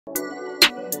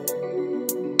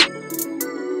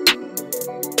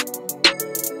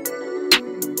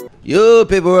Yo,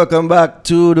 people, welcome back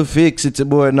to The Fix. It's your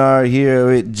boy Naro here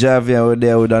with Javi, and we're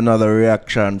there with another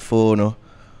reaction phone.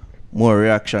 More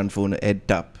reaction phone head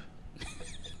tap.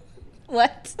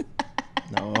 What?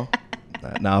 No?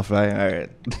 Now flying,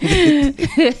 alright.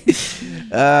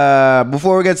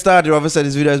 Before we get started, obviously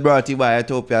this video is brought to you by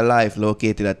Ethiopia Life,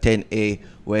 located at 10A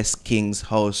West Kings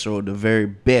House Road, the very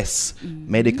best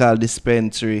medical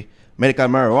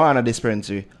marijuana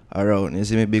dispensary around. You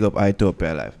see me, big up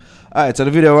Ethiopia Life. Alright, so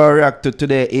the video we'll react to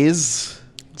today is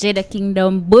Jada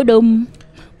Kingdom, Budum.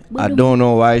 I don't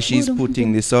know why she's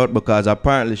putting this out, because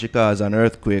apparently she caused an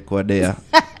earthquake over there.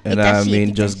 And I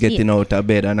mean, just getting out of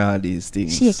bed and all these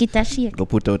things. Shake. Go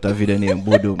put out a video named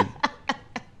Budum.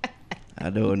 I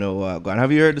don't know what.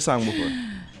 Have you heard the song before?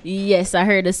 Yes, I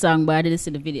heard the song, but I didn't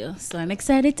see the video. So I'm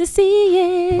excited to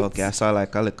see it. Okay, I saw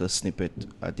like a little snippet.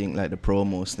 I think like the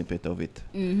promo snippet of it.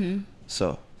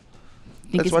 So,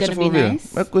 Think let's it's watch gonna the full be video.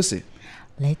 nice? Let's go see.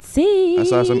 Let's see. I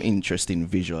saw some interesting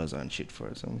visuals and shit for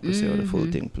us. So we can see how the full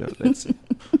thing plays. Let's see.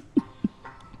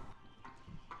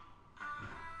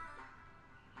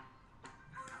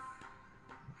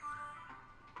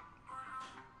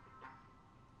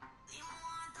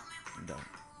 Down.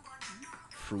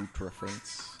 Fruit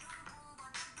reference.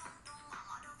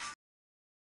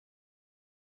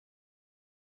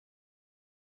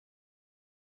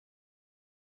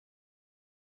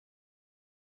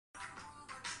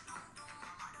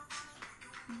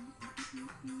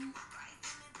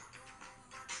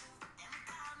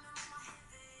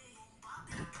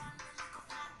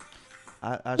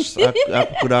 I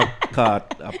could have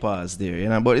caught a pause there, you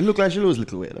know, but it looked like she lose a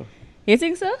little weight though. You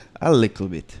think so? A little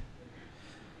bit.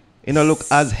 You know, look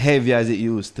as heavy as it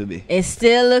used to be. It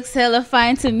still looks hella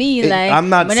fine to me. Like I'm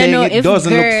not saying it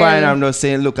doesn't look fine. I'm just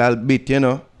saying look a bit, you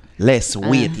know, less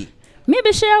weighty.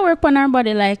 Maybe she'll work on her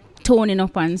body, like toning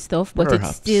up and stuff, but Perhaps.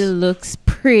 it still looks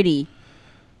pretty.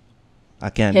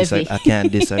 I can't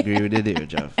disagree with it there,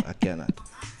 Jeff. I cannot.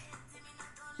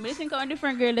 But you think of a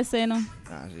different girl they say no?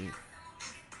 See.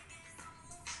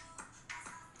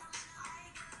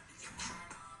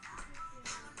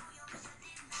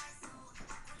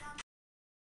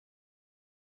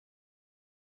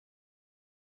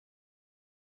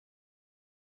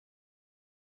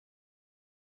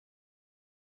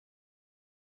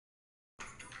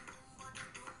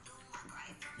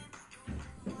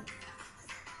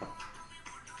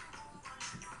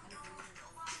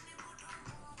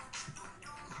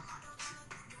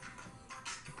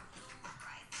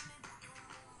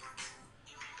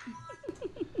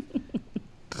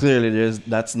 Clearly,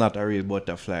 that's not a real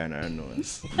butterfly on her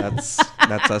nose. That's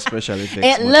a special effect.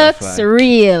 It looks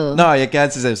real. No, you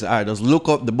can't see. Alright, just look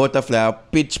up the butterfly,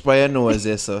 pitch by your nose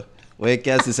there, so where you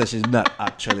can see that she's not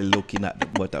actually looking at the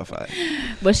butterfly.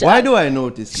 But why do I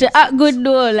notice? She act good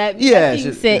though. Like yeah,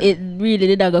 she say it really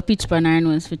did have a pitch on her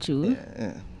nose for you.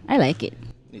 Yeah. I like it.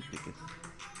 Nitpick it.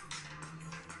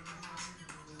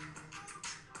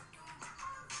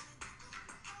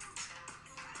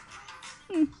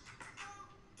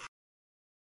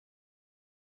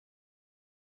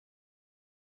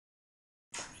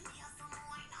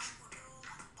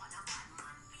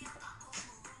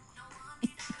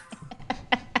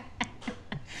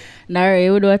 Naro,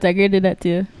 you would what I agree to that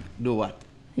too. Do what?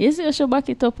 You see, you should back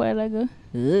it up while ago.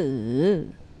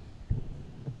 You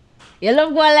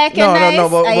love going like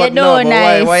No, a nice. but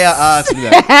Nice. why you ask me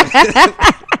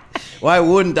that? Why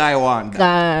wouldn't I want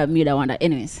that? You don't want that,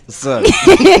 anyways. So.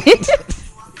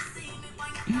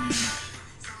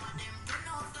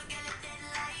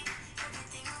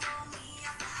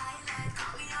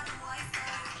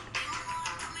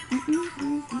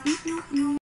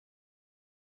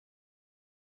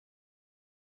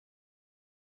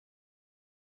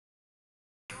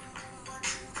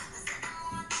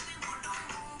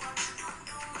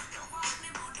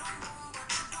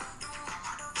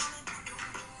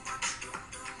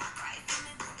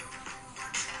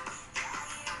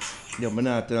 Yo, man,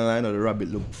 I know the rabbit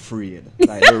look afraid.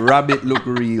 Like the rabbit look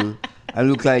real. I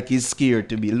look like he's scared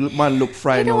to be. Man look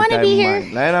frightened out of his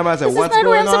mind. Like I say, what's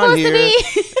going on here?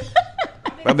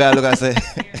 Maybe I look and say,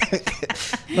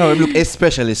 no, I look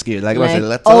especially scared. Like I say,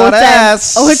 that's a lot of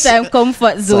ass. All time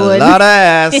comfort zone. A lot of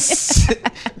ass.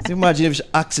 Imagine if she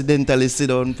accidentally sit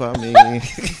down for me.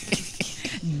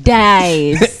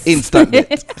 Dies. Instant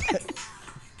death.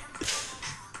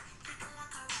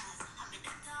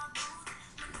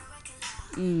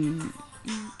 You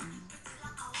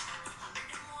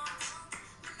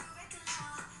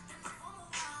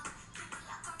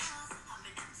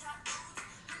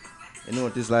know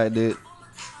what it's like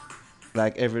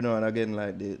every now and again,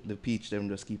 like the peach them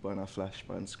just keep on a flash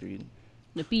on screen.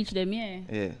 The peach them, yeah.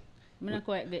 Yeah. I don't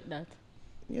quite get that.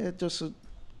 Yeah, just to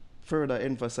further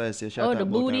emphasize your shot. Oh, the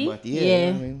booty? Yeah.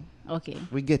 I mean, okay.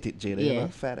 We get it, Jada. Yeah. You have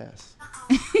a fat ass.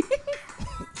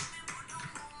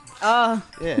 Oh.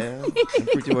 Yeah. I'm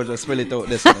pretty much just spell it out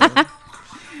this one.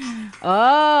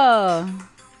 Oh.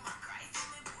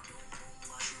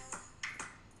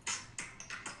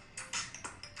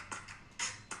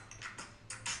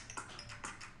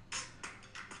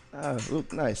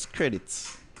 Look nice.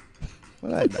 Credits. I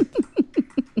like that.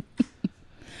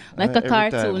 Like a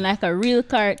cartoon, like a real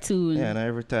cartoon. Yeah, and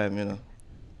every time, you know,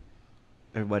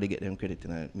 everybody get them credit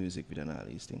in our music video and all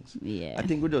these things. Yeah. I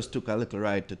think we just took a little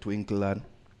ride to Twinkleland.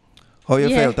 How you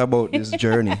felt about this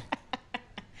journey?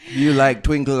 Do you like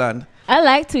Twinkleland? I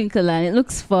like Twinkleland. It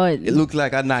looks fun. It looks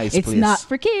like a nice place. It's not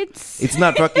for kids. It's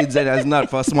not for kids and it's not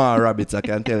for small rabbits, I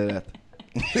can tell you that.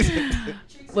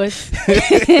 But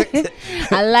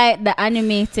I like the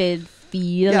animated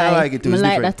feel. Yeah, I like it too. I It's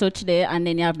like different. that touch there. And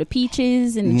then you have the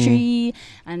peaches in the tree.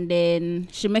 And then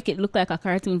she make it look like a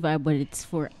cartoon vibe, but it's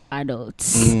for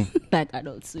adults. Like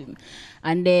Adult Swim.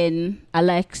 And then I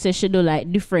like, so she do like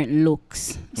different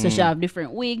looks. So she have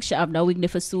different wigs. She have the wig there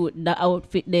for suit. The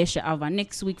outfit there, she have a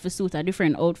next wig for suit, a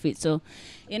different outfit. So,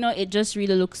 you know, it just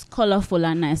really looks colorful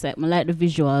and nice. Like, I like the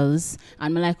visuals.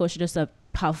 And I like how she just have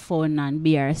fun and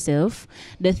be herself.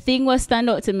 The thing was stand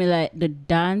out to me, like the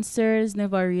dancers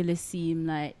never really seem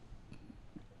like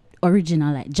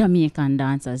original, like Jamaican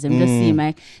dancers. Them just seem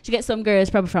like she get some girls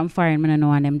probably from foreign, I don't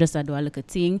know, and them just do a little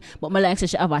thing. But I like so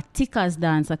she have a tickers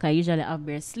dance. Like I usually have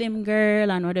very slim girl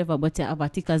and whatever, but I have a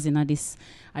tickers in a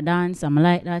dance. I'm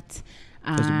like that.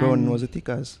 Because the brown was a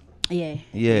tickers. Yeah.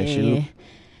 Yeah, she look.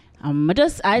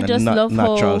 I just love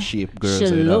natural how shape girl, she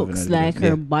so looks. Like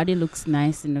her body looks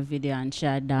nice in the video, and she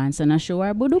dance and I show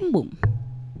her Budum boom.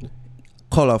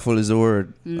 Colorful is the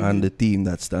word and the theme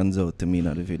that stands out to me in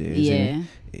the video. Yeah.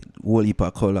 Whole heap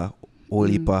of color, whole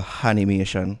heap of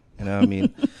animation. You know what I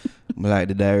mean? I like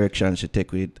the direction she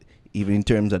take with it. Even in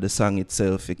terms of the song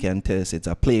itself, you can tell it's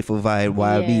a playful vibe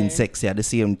while being sexy at the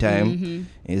same time.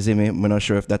 You see me? I'm not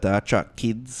sure if that attract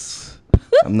kids.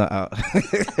 I'm not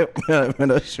I'm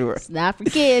not sure. It's not for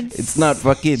kids. It's not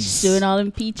for kids. Showing all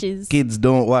them peaches. Kids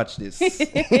don't watch this.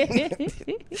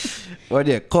 But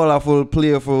yeah, colorful,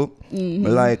 playful. I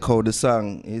like how the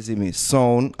song, you see me,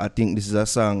 sound. I think this is a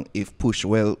song, if pushed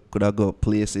well, could have go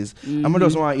places. I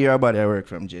just want to hear a body of work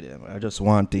from Jada. I just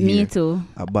want to hear Me too.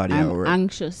 a body of work. I'm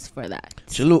anxious for that.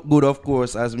 She look good, of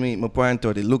course, as my point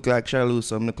out. It look like she lose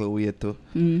some little weight too.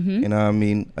 You know what I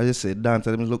mean? I just said,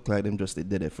 dancers them look like them just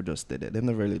did it for just did it. They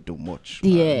never really do much.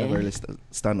 Yeah. They never really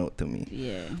stand out to me.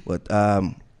 Yeah. But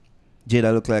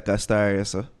Jada look like a star,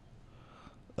 so.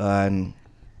 And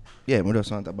yeah, I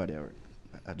just want a body of work.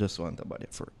 I just want a body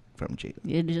from Jada.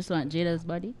 You just want Jada's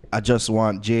body? I just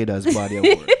want Jada's body of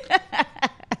work.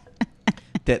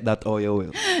 Take that all you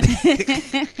will.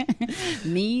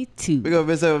 Me too. Because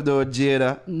myself though,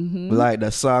 Jada, I like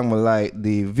the song, I like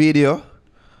the video,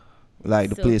 I like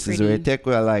the So places pretty. where you take.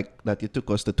 I like that you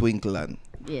took us to Twinkleland.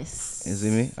 Yes. You see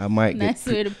me? I might Nice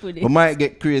way to put it. I might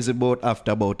get crazy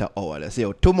after about an hour. Let's say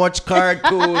too much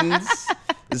cartoons.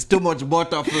 There's too much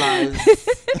butterflies.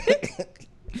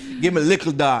 Give me a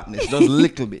little darkness, just a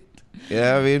little bit. You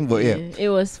know what I mean? But yeah. It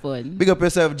was fun. Big up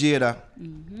yourself, Jada.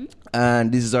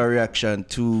 And this is our reaction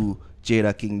to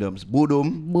Jada Kingdom's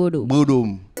Budum. Budum.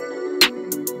 Budum.